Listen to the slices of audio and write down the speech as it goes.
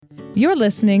You're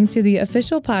listening to the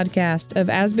official podcast of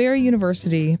Asbury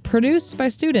University, produced by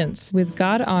students with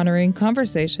God-honoring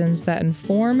conversations that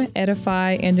inform,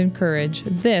 edify, and encourage.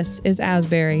 This is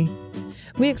Asbury.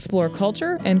 We explore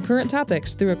culture and current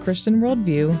topics through a Christian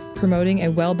worldview, promoting a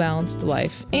well-balanced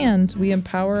life, and we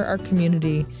empower our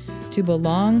community to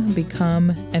belong,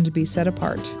 become, and be set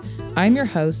apart. I'm your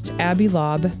host, Abby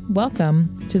Lobb.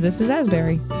 Welcome to This is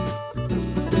Asbury.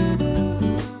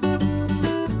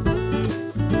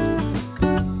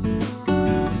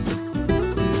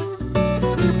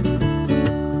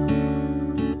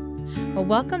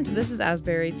 Welcome to This is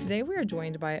Asbury. Today we are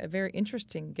joined by a very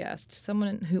interesting guest,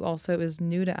 someone who also is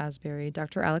new to Asbury,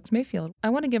 Dr. Alex Mayfield. I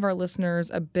want to give our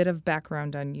listeners a bit of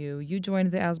background on you. You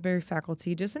joined the Asbury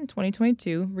faculty just in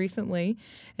 2022, recently,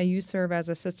 and you serve as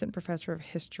Assistant Professor of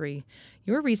History.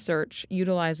 Your research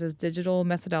utilizes digital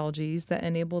methodologies that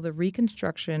enable the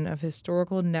reconstruction of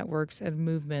historical networks and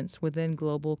movements within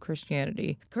global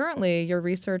Christianity. Currently, your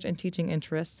research and teaching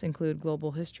interests include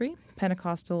global history,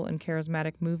 Pentecostal and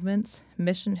charismatic movements,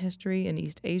 mission history in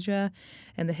East Asia,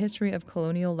 and the history of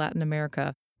colonial Latin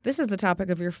America. This is the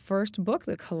topic of your first book,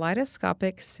 The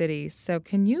Kaleidoscopic City. So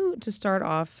can you, to start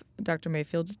off, Dr.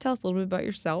 Mayfield, just tell us a little bit about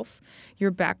yourself, your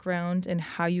background, and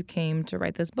how you came to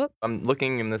write this book? I'm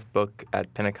looking in this book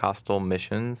at Pentecostal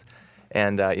missions,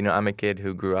 and I'm a kid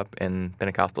who grew up in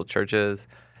Pentecostal churches,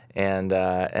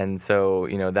 and so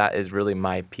that is really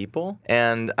my people.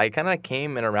 And I kind of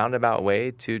came in a roundabout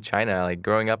way to China. Like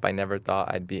growing up, I never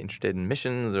thought I'd be interested in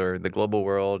missions or the global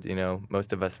world.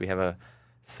 Most of us, we have a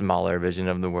smaller vision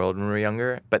of the world when we were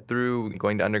younger. But through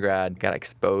going to undergrad, got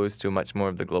exposed to much more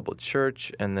of the global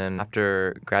church. And then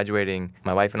after graduating,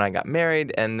 my wife and I got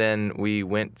married, and then we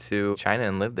went to China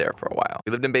and lived there for a while.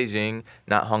 We lived in Beijing,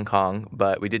 not Hong Kong,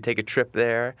 but we did take a trip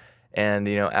there. And,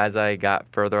 as I got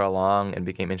further along and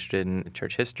became interested in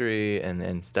church history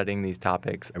and studying these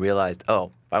topics, I realized,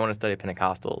 if I want to study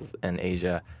Pentecostals in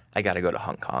Asia, I got to go to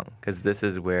Hong Kong, because this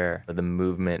is where the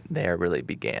movement there really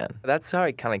began. That's how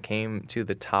I kind of came to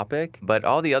the topic. But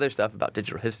all the other stuff about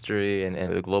digital history and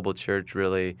the global church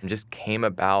really just came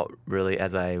about really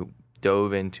as I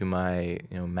dove into my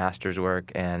master's work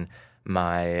and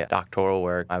my doctoral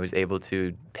work. I was able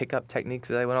to pick up techniques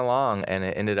as I went along, and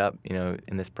it ended up,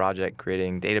 in this project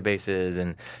creating databases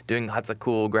and doing lots of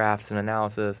cool graphs and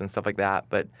analysis and stuff like that,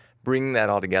 but bringing that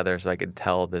all together so I could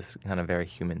tell this kind of very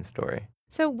human story.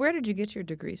 So where did you get your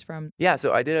degrees from? Yeah,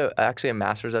 so I did actually a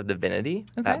Master's of Divinity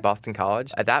at Boston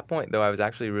College. At that point, though, I was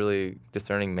actually really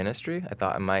discerning ministry. I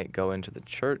thought I might go into the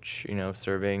church,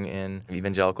 serving in the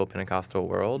evangelical Pentecostal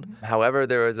world. Mm-hmm. However,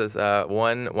 there was this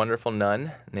one wonderful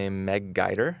nun named Meg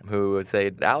Guider who would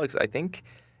say, Alex, I think,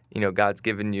 God's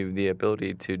given you the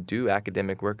ability to do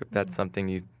academic work if that's something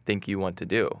you think you want to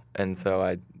do. And so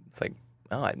it's like,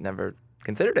 I'd never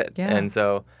considered it. Yeah. And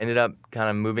so ended up kind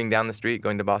of moving down the street,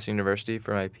 going to Boston University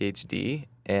for my PhD,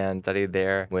 and studied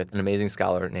there with an amazing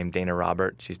scholar named Dana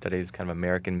Robert. She studies kind of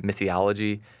American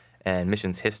missiology and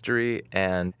missions history,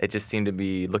 and it just seemed to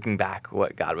be, looking back,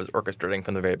 what God was orchestrating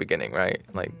from the very beginning, right?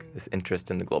 Like this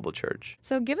interest in the global church.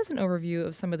 So give us an overview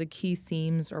of some of the key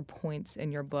themes or points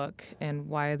in your book and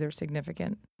why they're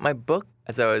significant. My book,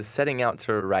 as I was setting out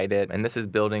to write it, and this is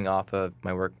building off of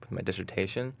my work with my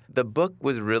dissertation, the book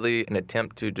was really an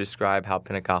attempt to describe how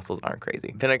Pentecostals aren't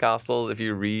crazy. Pentecostals, if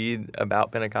you read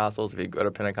about Pentecostals, if you go to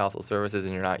Pentecostal services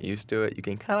and you're not used to it, you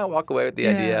can kind of walk away with the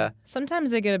idea. Sometimes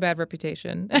they get a bad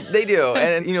reputation. They do.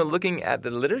 And, looking at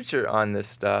the literature on this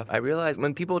stuff, I realized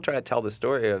when people try to tell the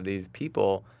story of these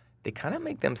people, they kind of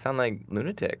make them sound like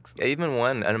lunatics. Even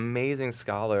an amazing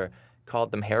scholar,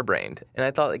 called them harebrained. And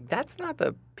I thought, that's not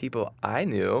the people I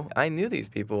knew. I knew these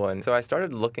people. And so I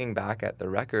started looking back at the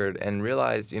record and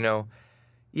realized,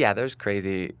 there's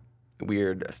crazy,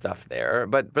 weird stuff there.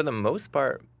 But for the most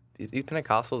part, these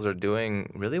Pentecostals are doing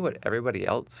really what everybody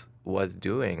else was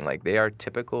doing. Like, they are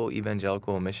typical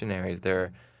evangelical missionaries.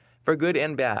 They're for good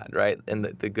and bad, right? And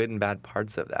the good and bad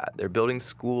parts of that. They're building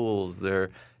schools. They're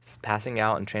passing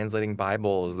out and translating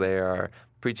Bibles. They are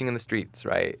preaching in the streets,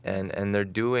 right? And they're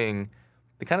doing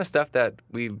the kind of stuff that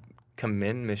we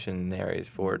commend missionaries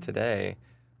for today,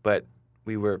 but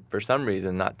we were, for some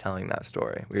reason, not telling that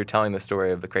story. We were telling the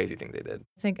story of the crazy things they did.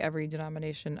 I think every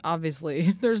denomination,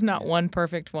 obviously, there's not one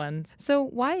perfect one. So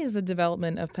why is the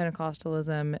development of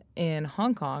Pentecostalism in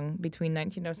Hong Kong between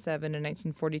 1907 and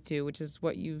 1942, which is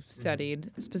what you've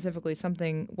studied, specifically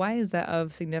why is that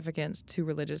of significance to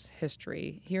religious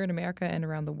history here in America and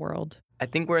around the world? I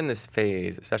think we're in this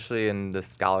phase, especially in the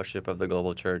scholarship of the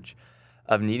global church,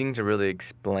 of needing to really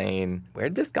explain, where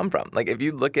did this come from? Like, if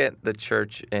you look at the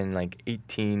church in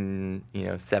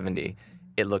 1870,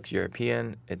 it looks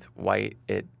European, it's white,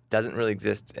 it doesn't really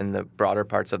exist in the broader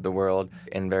parts of the world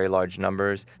in very large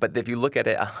numbers. But if you look at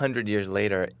it 100 years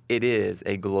later, it is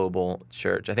a global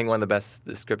church. I think one of the best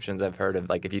descriptions I've heard of,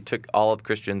 like, if you took all of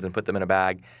Christians and put them in a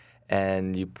bag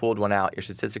and you pulled one out, you're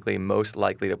statistically most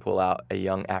likely to pull out a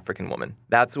young African woman.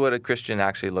 That's what a Christian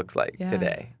actually looks like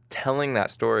today. Telling that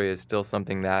story is still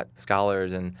something that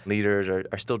scholars and leaders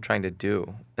are still trying to do.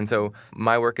 And so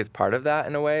my work is part of that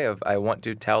in a way of I want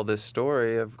to tell this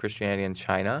story of Christianity in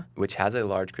China, which has a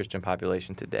large Christian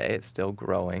population today. It's still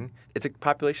growing. It's a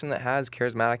population that has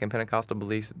charismatic and Pentecostal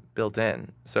beliefs built in.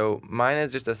 So mine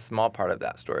is just a small part of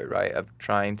that story, right? Of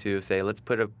trying to say, let's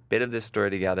put a bit of this story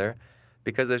together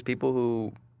because there's people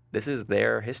who this is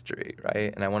their history,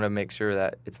 right? And I want to make sure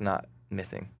that it's not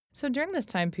missing. So during this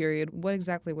time period, what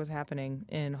exactly was happening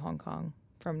in Hong Kong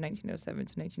from 1907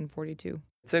 to 1942?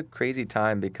 It's a crazy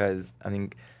time because, I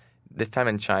mean, this time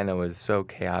in China was so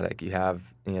chaotic. You have,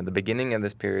 the beginning of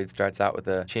this period starts out with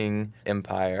the Qing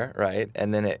Empire, right?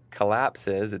 And then it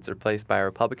collapses. It's replaced by a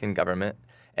Republican government.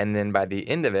 And then by the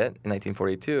end of it, in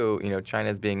 1942, China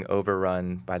is being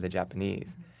overrun by the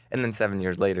Japanese. And then 7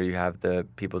 years later, you have the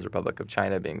People's Republic of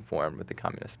China being formed with the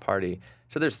Communist Party.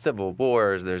 So there's civil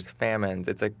wars, there's famines.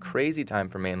 It's a crazy time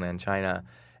for mainland China.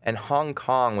 And Hong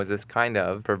Kong was this kind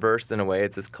of, perverse in a way,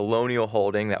 it's this colonial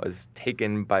holding that was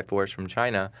taken by force from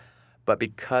China. But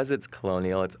because it's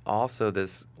colonial, it's also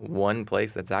this one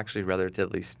place that's actually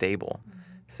relatively stable.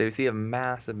 So you see a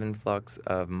massive influx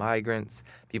of migrants,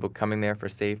 people coming there for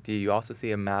safety. You also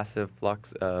see a massive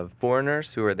flux of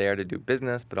foreigners who are there to do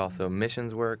business, but also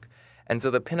missions work. And so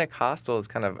the Pentecostals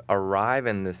kind of arrive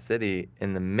in this city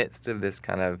in the midst of this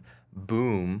kind of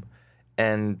boom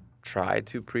and try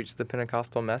to preach the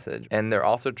Pentecostal message. And they're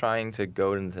also trying to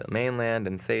go into the mainland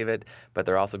and save it, but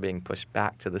they're also being pushed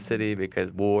back to the city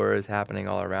because war is happening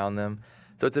all around them.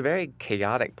 So it's a very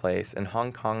chaotic place, and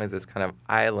Hong Kong is this kind of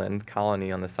island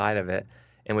colony on the side of it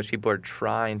in which people are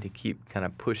trying to keep kind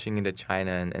of pushing into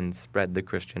China and spread the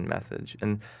Christian message.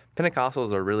 And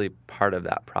Pentecostals are really part of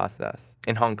that process.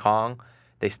 In Hong Kong,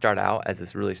 they start out as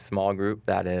this really small group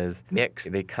that is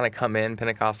mixed. They kind of come in,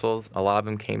 Pentecostals, a lot of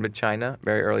them came to China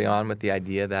very early on with the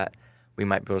idea that we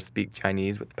might be able to speak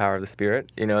Chinese with the power of the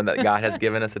Spirit, that God has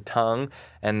given us a tongue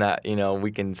and that,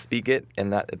 we can speak it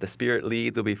and that if the Spirit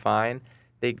leads, we'll be fine.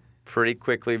 They pretty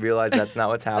quickly realize that's not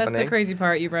what's happening. That's the crazy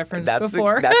part you referenced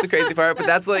before. That's the crazy part, but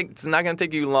that's it's not going to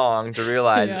take you long to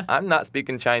realize I'm not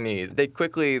speaking Chinese. They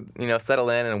quickly,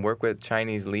 settle in and work with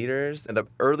Chinese leaders. And the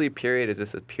early period is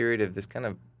just a period of this kind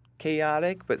of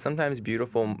chaotic, but sometimes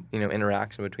beautiful,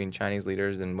 interaction between Chinese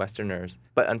leaders and Westerners.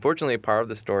 But unfortunately, part of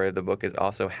the story of the book is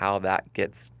also how that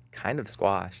gets kind of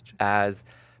squashed. As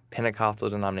Pentecostal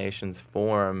denominations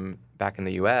form back in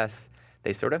the U.S.,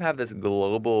 they sort of have this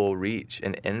global reach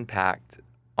and impact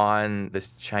on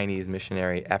this Chinese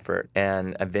missionary effort.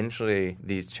 And eventually,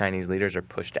 these Chinese leaders are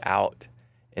pushed out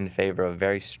in favor of a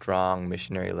very strong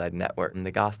missionary-led network. And the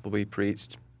gospel we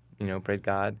preached, praise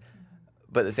God.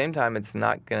 But at the same time, it's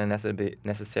not going to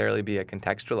necessarily be a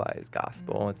contextualized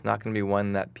gospel. It's not going to be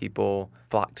one that people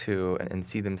flock to and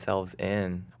see themselves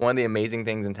in. One of the amazing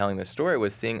things in telling this story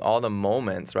was seeing all the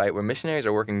moments, right, where missionaries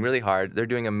are working really hard. They're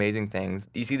doing amazing things.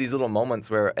 You see these little moments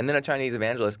where, and then a Chinese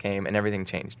evangelist came and everything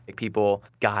changed. People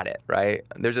got it, right?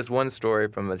 There's this one story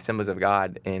from the Assemblies of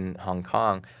God in Hong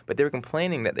Kong, but they were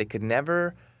complaining that they could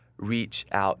never reach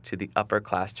out to the upper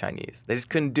class Chinese. They just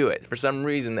couldn't do it. For some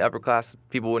reason, the upper class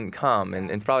people wouldn't come,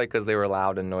 and it's probably because they were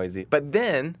loud and noisy. But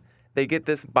then they get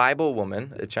this Bible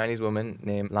woman, a Chinese woman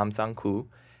named Lam Sang Ku,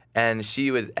 and she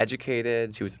was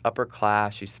educated, she was upper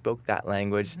class, she spoke that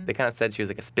language. They kind of said she was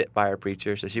like a Spitfire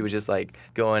preacher, so she was just like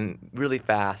going really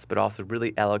fast, but also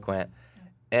really eloquent.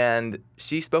 And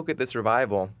she spoke at this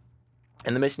revival.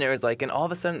 And the missionary was like, and all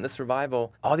of a sudden, this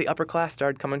revival, all the upper class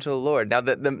started coming to the Lord. Now,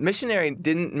 the missionary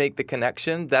didn't make the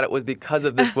connection that it was because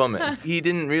of this woman. He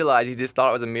didn't realize, he just thought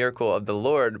it was a miracle of the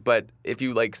Lord. But if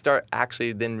you start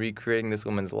actually then recreating this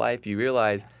woman's life, you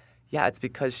realize, yeah, it's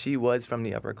because she was from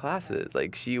the upper classes.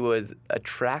 She was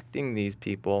attracting these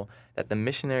people that the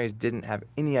missionaries didn't have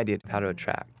any idea how to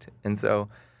attract. And so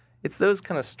it's those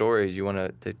kind of stories you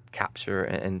want to capture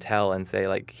and tell and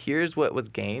say, here's what was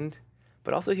gained,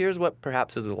 but also here's what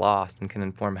perhaps was lost and can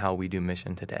inform how we do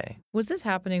mission today. Was this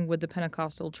happening with the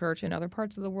Pentecostal church in other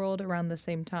parts of the world around the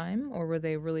same time, or were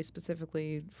they really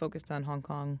specifically focused on Hong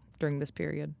Kong during this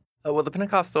period? Well, the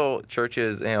Pentecostal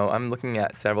churches, I'm looking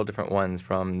at several different ones,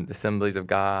 from the Assemblies of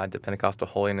God to Pentecostal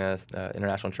Holiness, the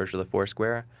International Church of the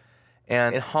Foursquare.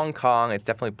 And in Hong Kong, it's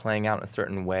definitely playing out in a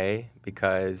certain way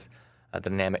because the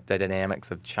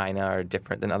dynamics of China are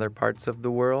different than other parts of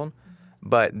the world.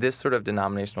 But this sort of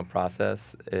denominational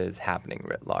process is happening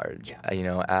writ large.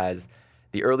 As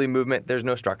the early movement, there's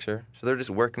no structure. So they're just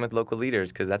working with local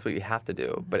leaders because that's what you have to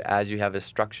do. But as you have a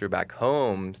structure back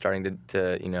home starting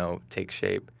to take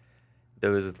shape,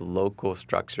 those local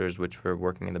structures which were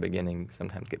working in the beginning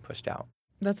sometimes get pushed out.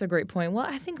 That's a great point. Well,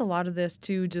 I think a lot of this,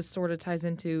 too, just sort of ties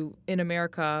into, in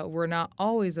America, we're not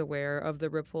always aware of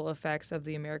the ripple effects of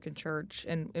the American church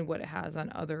and what it has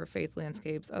on other faith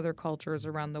landscapes, other cultures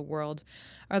around the world.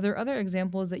 Are there other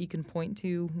examples that you can point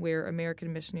to where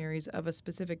American missionaries of a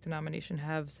specific denomination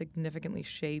have significantly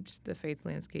shaped the faith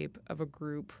landscape of a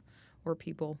group or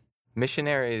people?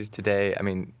 Missionaries today,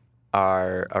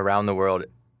 are around the world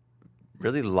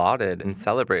really lauded and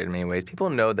celebrated in many ways. People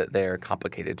know that they're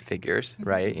complicated figures,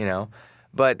 right?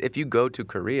 But if you go to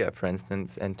Korea, for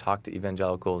instance, and talk to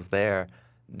evangelicals there,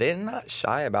 they're not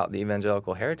shy about the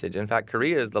evangelical heritage. In fact,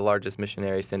 Korea is the largest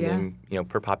missionary sending,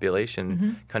 per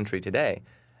population country today.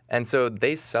 And so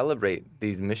they celebrate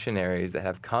these missionaries that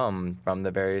have come from the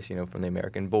various, from the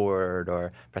American Board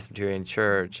or Presbyterian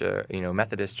Church, or,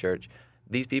 Methodist Church.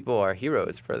 These people are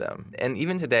heroes for them. And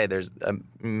even today, there's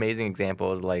amazing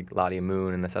examples like Ladia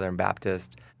Moon and the Southern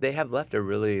Baptist. They have left a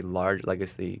really large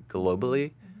legacy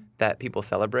globally that people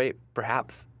celebrate,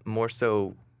 perhaps more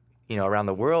so, around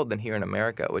the world than here in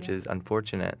America, which is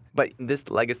unfortunate. But this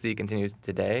legacy continues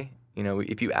today.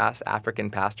 If you ask African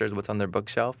pastors what's on their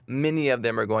bookshelf, many of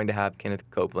them are going to have Kenneth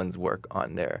Copeland's work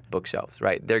on their bookshelves,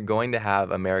 right? They're going to have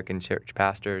American church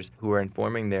pastors who are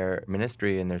informing their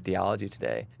ministry and their theology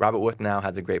today. Robert Wood now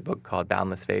has a great book called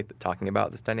Boundless Faith talking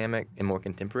about this dynamic in more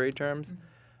contemporary terms.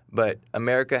 But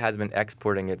America has been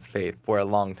exporting its faith for a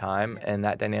long time, and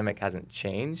that dynamic hasn't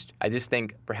changed. I just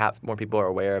think perhaps more people are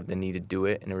aware of the need to do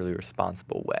it in a really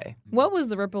responsible way. What was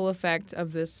the ripple effect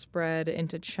of this spread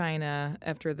into China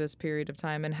after this period of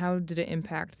time, and how did it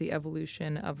impact the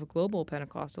evolution of global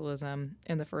Pentecostalism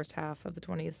in the first half of the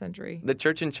 20th century? The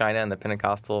church in China and the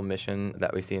Pentecostal mission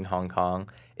that we see in Hong Kong,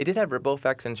 it did have ripple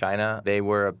effects in China. They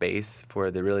were a base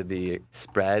for the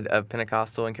spread of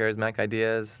Pentecostal and charismatic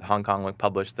ideas. Hong Kong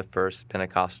published the first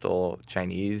Pentecostal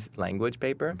Chinese language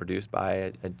paper produced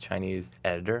by a Chinese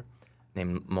editor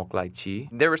named Mok Lai Chi.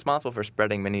 They're responsible for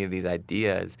spreading many of these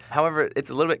ideas. However,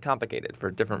 it's a little bit complicated for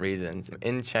different reasons.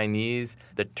 In Chinese,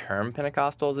 the term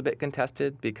Pentecostal is a bit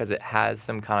contested because it has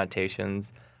some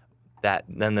connotations that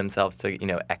lend themselves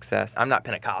to, excess. I'm not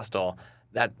Pentecostal.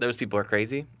 Those people are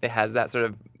crazy. It has that sort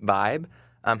of vibe.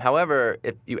 However,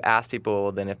 if you ask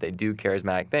people then if they do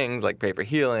charismatic things like pray for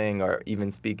healing or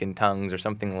even speak in tongues or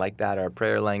something like that or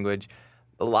prayer language,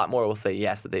 a lot more will say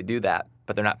yes that they do that,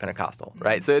 but they're not Pentecostal,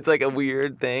 right? So it's like a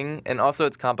weird thing. And also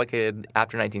it's complicated.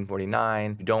 After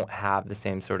 1949, you don't have the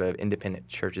same sort of independent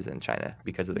churches in China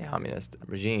because of the communist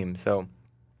regime. So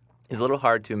it's a little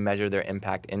hard to measure their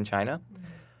impact in China.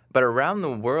 But around the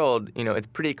world, it's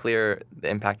pretty clear the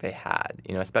impact they had,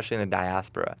 especially in the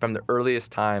diaspora. From the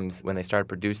earliest times when they started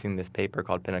producing this paper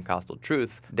called Pentecostal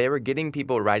Truth, they were getting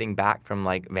people writing back from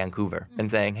like Vancouver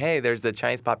and saying, hey, there's a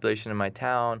Chinese population in my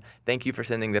town. Thank you for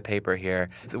sending the paper here.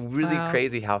 It's really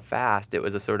crazy how fast it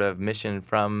was a sort of mission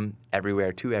from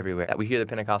everywhere to everywhere. We hear the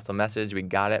Pentecostal message, we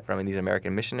got it from these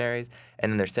American missionaries,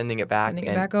 and then they're sending it back,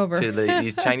 over to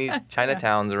these Chinese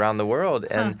Chinatowns around the world.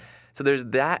 And so there's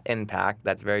that impact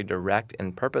that's very direct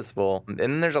and purposeful. And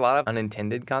then there's a lot of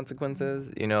unintended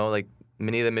consequences. Like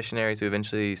many of the missionaries who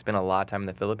eventually spent a lot of time in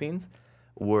the Philippines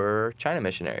were China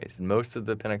missionaries. Most of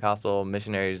the Pentecostal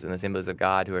missionaries in the Assemblies of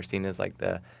God who are seen as like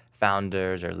the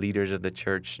founders or leaders of the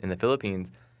church in the Philippines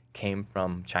came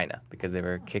from China because they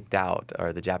were kicked out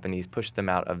or the Japanese pushed them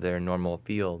out of their normal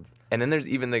fields. And then there's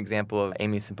even the example of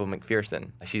Amy Semple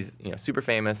McPherson. She's, super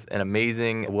famous, an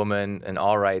amazing woman in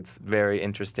all rights, very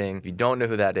interesting. If you don't know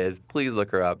who that is, please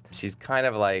look her up. She's kind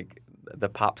of like the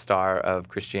pop star of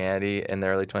Christianity in the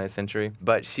early 20th century.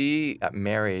 But she got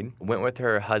married, went with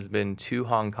her husband to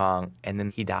Hong Kong, and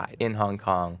then he died in Hong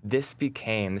Kong. This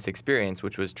experience,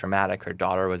 which was traumatic. Her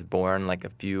daughter was born like a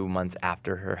few months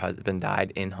after her husband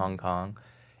died in Hong Kong.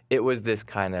 It was this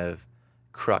kind of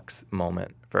crux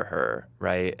moment for her,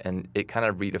 right? And it kind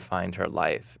of redefined her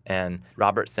life. And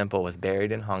Robert Semple was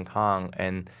buried in Hong Kong,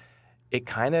 and it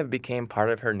kind of became part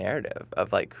of her narrative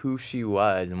of like who she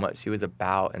was and what she was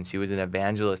about. And she was an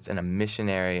evangelist and a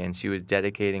missionary, and she was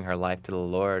dedicating her life to the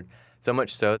Lord. So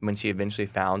much so when she eventually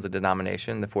founds a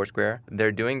denomination, the Foursquare,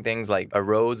 they're doing things like a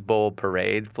Rose Bowl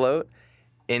parade float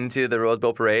into the Rose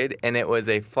Bowl parade, and it was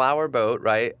a flower boat,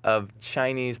 right, of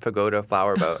Chinese pagoda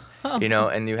flower boat,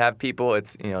 and you have people,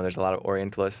 it's, there's a lot of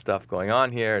Orientalist stuff going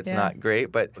on here. It's not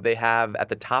great, but they have at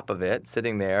the top of it,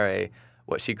 sitting there,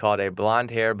 what she called a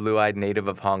blonde-haired, blue-eyed native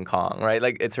of Hong Kong, right?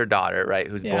 Like, it's her daughter, right,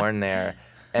 who's born there.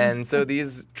 And so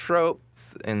these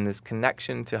tropes and this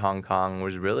connection to Hong Kong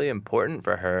was really important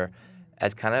for her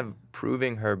as kind of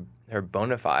proving her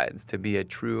bona fides to be a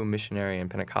true missionary and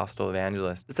Pentecostal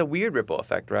evangelist. It's a weird ripple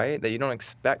effect, right? That you don't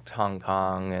expect Hong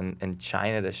Kong and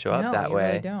China to show up that way. No, you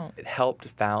really don't. It helped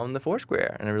found the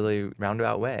Foursquare in a really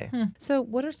roundabout way. So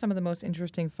what are some of the most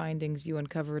interesting findings you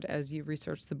uncovered as you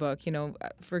researched the book?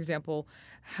 For example,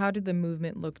 how did the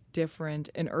movement look different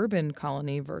in urban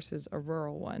colony versus a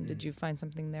rural one? Did you find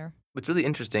something there? What's really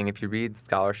interesting, if you read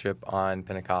scholarship on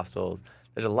Pentecostals,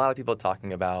 there's a lot of people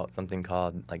talking about something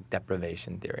called like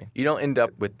deprivation theory. You don't end up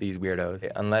with these weirdos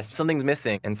unless something's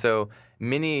missing. And so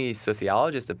many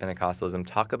sociologists of Pentecostalism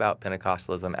talk about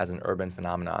Pentecostalism as an urban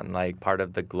phenomenon, like part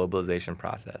of the globalization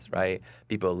process, right?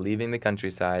 People leaving the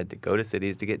countryside to go to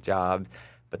cities to get jobs,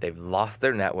 but they've lost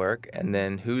their network, and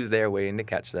then who's there waiting to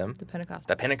catch them? The Pentecostals.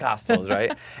 The Pentecostals,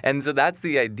 right? And so that's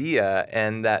the idea,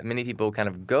 and that many people kind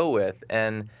of go with.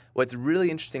 And what's really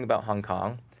interesting about Hong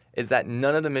Kong is that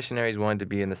none of the missionaries wanted to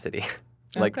be in the city.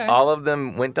 All of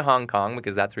them went to Hong Kong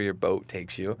because that's where your boat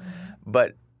takes you.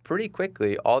 But pretty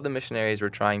quickly, all the missionaries were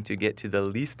trying to get to the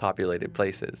least populated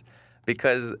places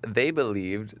because they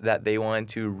believed that they wanted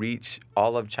to reach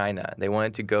all of China. They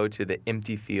wanted to go to the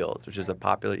empty fields, which is a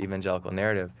popular evangelical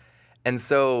narrative. And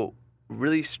so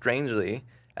really strangely,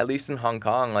 at least in Hong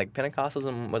Kong, like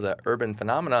Pentecostalism was an urban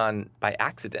phenomenon by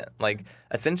accident. Like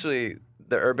essentially,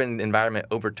 the urban environment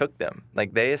overtook them.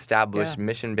 Like they established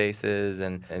mission bases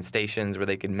and stations where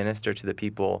they could minister to the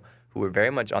people who were very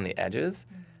much on the edges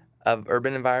of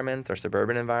urban environments or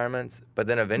suburban environments. But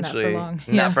then eventually,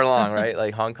 not for long, right?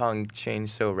 Like Hong Kong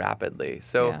changed so rapidly.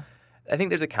 So I think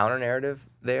there's a counter narrative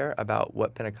there about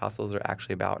what Pentecostals are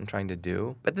actually about and trying to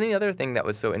do. But then the other thing that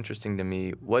was so interesting to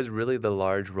me was really the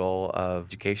large role of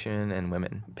education and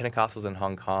women. Pentecostals in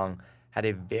Hong Kong had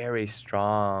a very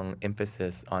strong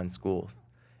emphasis on schools.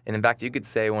 And in fact, you could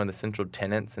say one of the central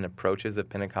tenets and approaches of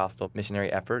Pentecostal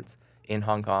missionary efforts in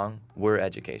Hong Kong were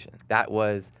education. That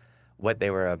was what they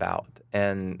were about.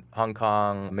 And Hong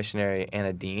Kong missionary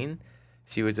Anna Dean,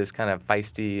 she was this kind of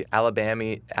feisty I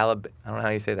don't know how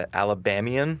you say that,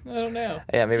 Alabamian? I don't know.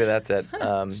 Yeah, maybe that's it.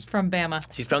 She's from Bama.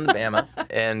 She's from the Bama,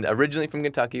 and originally from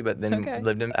Kentucky, but then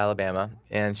lived in Alabama.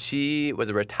 And she was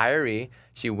a retiree.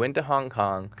 She went to Hong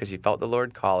Kong because she felt the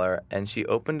Lord call her, and she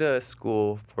opened a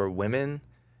school for women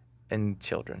and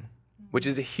children, which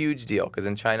is a huge deal because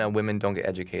in China, women don't get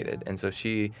educated. And so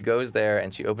she goes there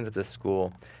and she opens up this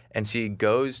school and she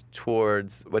goes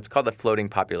towards what's called the floating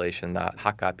population, the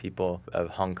Hakka people of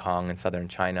Hong Kong and southern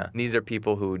China. And these are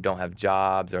people who don't have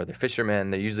jobs or they're fishermen.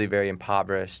 They're usually very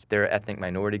impoverished. They're an ethnic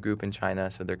minority group in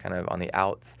China, so they're kind of on the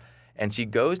outs. And she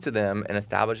goes to them and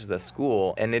establishes a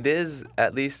school. And it is,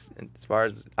 at least as far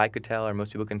as I could tell or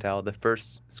most people can tell, the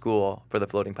first school for the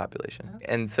floating population.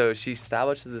 And so she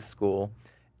establishes this school,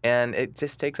 and it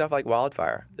just takes off like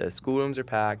wildfire. The schoolrooms are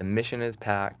packed, the mission is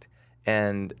packed,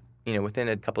 and within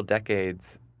a couple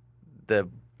decades, the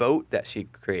boat that she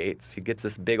creates, she gets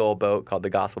this big old boat called the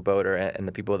Gospel Boat, and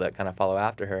the people that kind of follow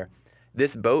after her.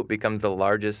 This boat becomes the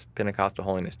largest Pentecostal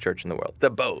holiness church in the world. It's a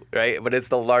boat, right? But it's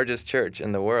the largest church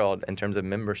in the world in terms of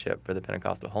membership for the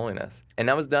Pentecostal holiness. And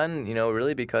that was done,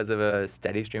 really because of a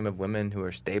steady stream of women who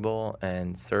are stable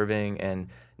and serving and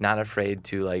not afraid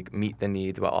to meet the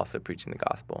needs while also preaching the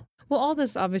gospel. Well, all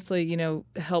this obviously,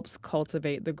 helps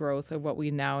cultivate the growth of what we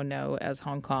now know as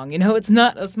Hong Kong. It's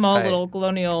not a small little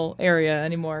colonial area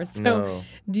anymore. So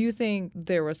do you think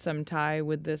there was some tie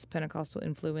with this Pentecostal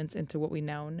influence into what we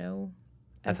now know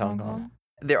as Hong Kong?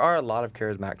 There are a lot of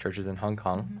charismatic churches in Hong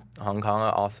Kong. Mm-hmm. Hong Kong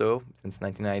also, since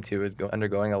 1992, is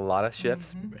undergoing a lot of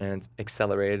shifts, and it's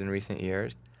accelerated in recent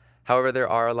years. However, there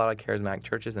are a lot of charismatic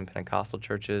churches and Pentecostal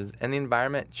churches, and the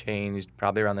environment changed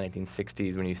probably around the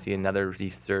 1960s when you see another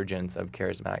resurgence of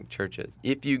charismatic churches.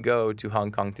 If you go to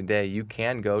Hong Kong today, you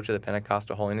can go to the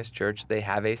Pentecostal Holiness Church. They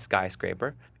have a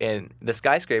skyscraper, and the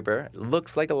skyscraper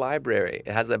looks like a library.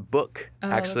 It has a book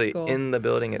actually in the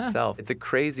building itself. It's a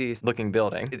crazy-looking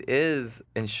building. It is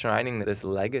enshrining this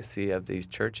legacy of these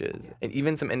churches. And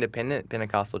even some independent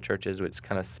Pentecostal churches, which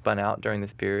kind of spun out during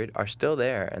this period, are still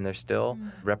there, and they're still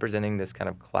representing this kind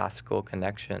of classical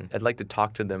connection. I'd like to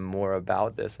talk to them more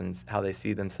about this and how they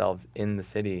see themselves in the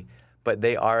city. But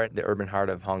they are the urban heart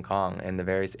of Hong Kong and the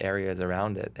various areas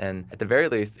around it. And at the very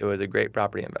least, it was a great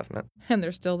property investment. And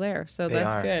they're still there, so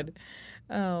that's good.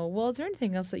 Well, is there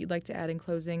anything else that you'd like to add in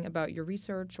closing about your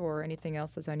research or anything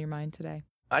else that's on your mind today?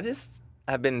 I just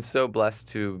have been so blessed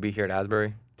to be here at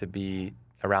Asbury, to be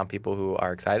around people who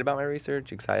are excited about my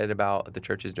research, excited about what the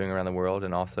church is doing around the world,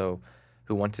 and also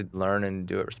who want to learn and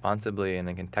do it responsibly in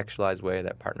a contextualized way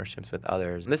that partnerships with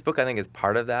others. And this book, I think, is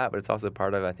part of that, but it's also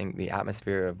part of, I think, the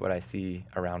atmosphere of what I see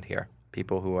around here.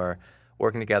 People who are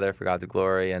working together for God's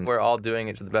glory, and we're all doing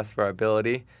it to the best of our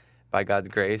ability by God's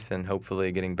grace and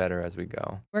hopefully getting better as we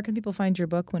go. Where can people find your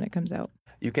book when it comes out?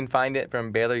 You can find it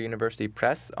from Baylor University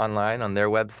Press online on their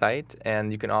website,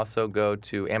 and you can also go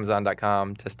to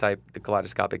Amazon.com, just type the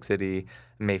Kaleidoscopic City,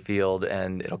 Mayfield,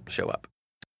 and it'll show up.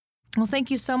 Well,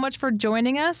 thank you so much for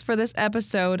joining us for this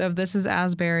episode of This is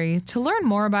Asbury. To learn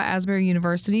more about Asbury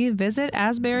University, visit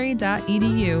asbury.edu.